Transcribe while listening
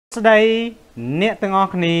Today,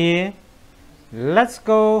 let's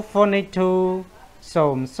go phonics 2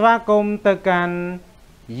 Sôm xóa công tơ can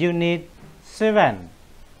Unit 7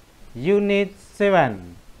 Unit 7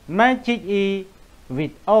 Magic E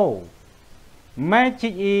with O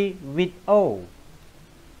Magic E with O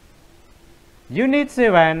Unit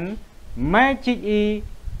 7 Magic E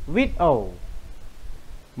with O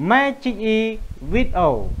Magic E with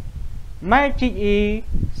O Magic E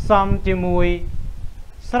xong chữ mùi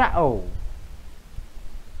Srao.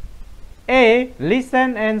 A.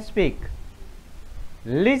 Listen and speak.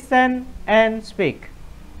 Listen and speak.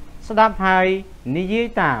 Sdap hai niyi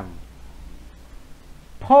tam.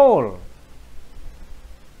 Pole.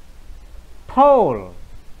 Pole.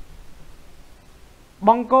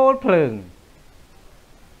 Bong côn phường.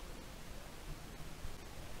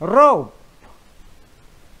 Rope.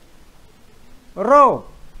 Rope.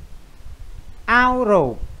 Ow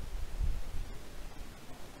rope.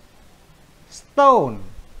 Stone.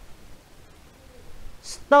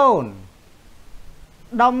 Stone.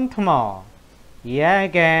 Đom thmỏ. Yeah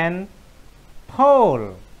again.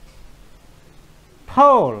 Pole.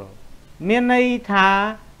 Pole. Miền này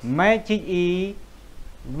thà magic E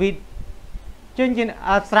with chương trình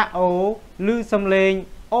Asrao lưu xâm lên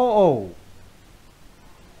O.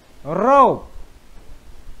 Rope.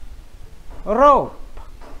 Rope.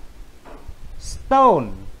 Stone.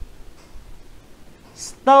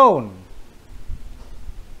 Stone.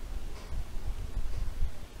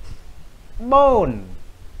 Bone.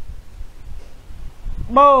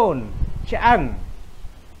 Bone. Chăng.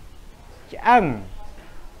 Chăng.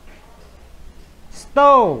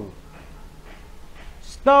 Stove.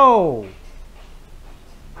 Stove.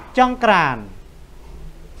 Trong kràn.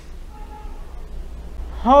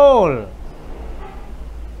 Hole.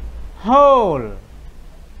 Hole.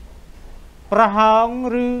 Prahong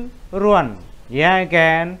rư ruồn. Yeah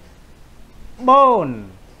again. Bone.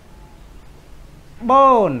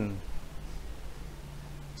 Bone.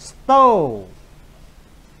 Stove.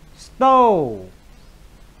 Stove.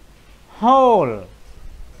 Hole.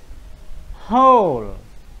 Hole.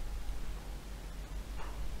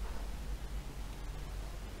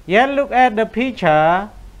 Yeah, look at the picture.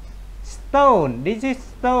 Stone. This is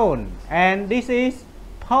stone and this is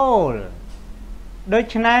pole. Đối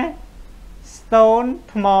này stone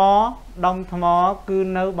ថ្ម đom ថ្ម គឺ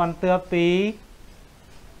នៅបន្ទាប់ពី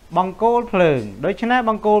បង្គោលភ្លើងដូច្នេះ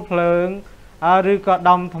បង្គោលភ្លើងឬក៏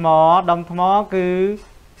ដុំថ្មគឺ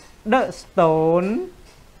the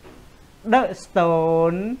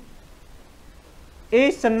stone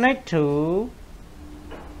is next to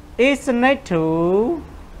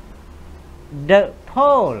the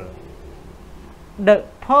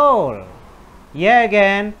pole. Yeah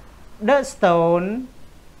again. The stone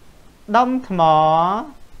ដុំថ្ម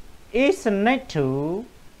is next to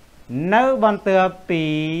នៅបន្ទាប់ពី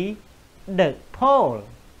the pole.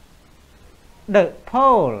 The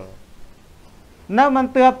pole នៅប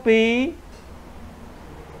ន្ទាប់ពី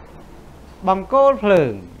បង្គោលភ្លើ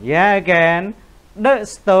ង Yeah again. The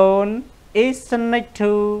stone is next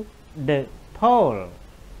to the pole.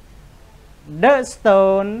 The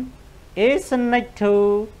stone is next to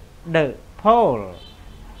the pole.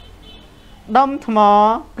 ដុំថ្ម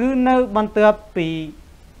គឺនៅបន្ទាប់ពី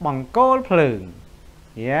បង្គោលភ្លើង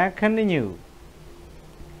Yeah, continue.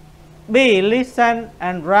 B. Listen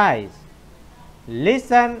and write.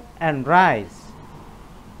 Listen and write.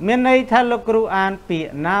 មានន័យថាលោកគ្រូអានពាក្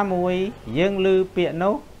យណាមួយយើងឮពាក្យ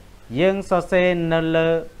នោះយើងសរសេរនៅលើ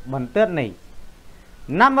បន្ទប់នេះ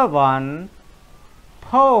Number 1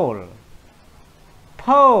 pole.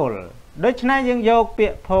 Pole ដូច្នេះយើងយកពា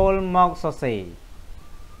ក្យ pole មកសរសេរ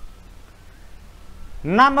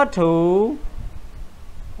Number 2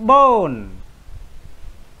 bone.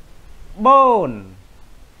 Bone.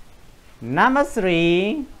 Number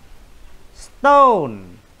 3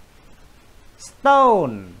 stone.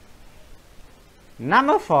 Stone.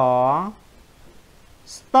 Number 4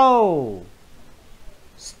 stove.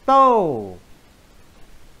 Stove.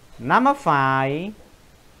 Number 5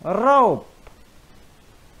 rope.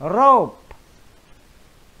 Rope.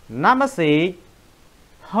 Number 6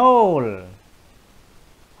 hole.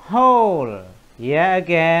 Hole. Yeah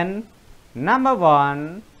again. Number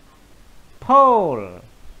 1 pole.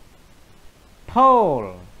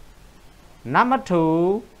 Pole. Number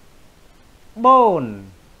 2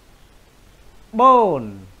 bone.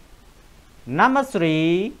 Bone. Number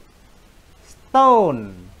 3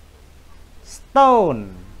 stone.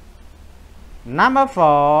 Stone. Number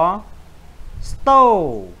 4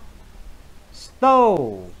 stove.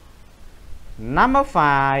 Stove. Number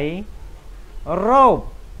 5 rope.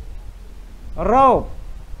 Rope.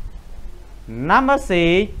 Number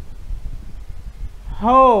 6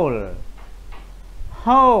 hole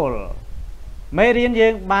hole មេរៀនយើ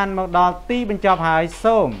ងបានមកដល់ទីបញ្ចប់ហើយ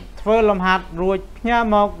សូមធ្វើលំហាត់រួចផ្ញើ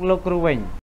មកលោកគ្រូវិញ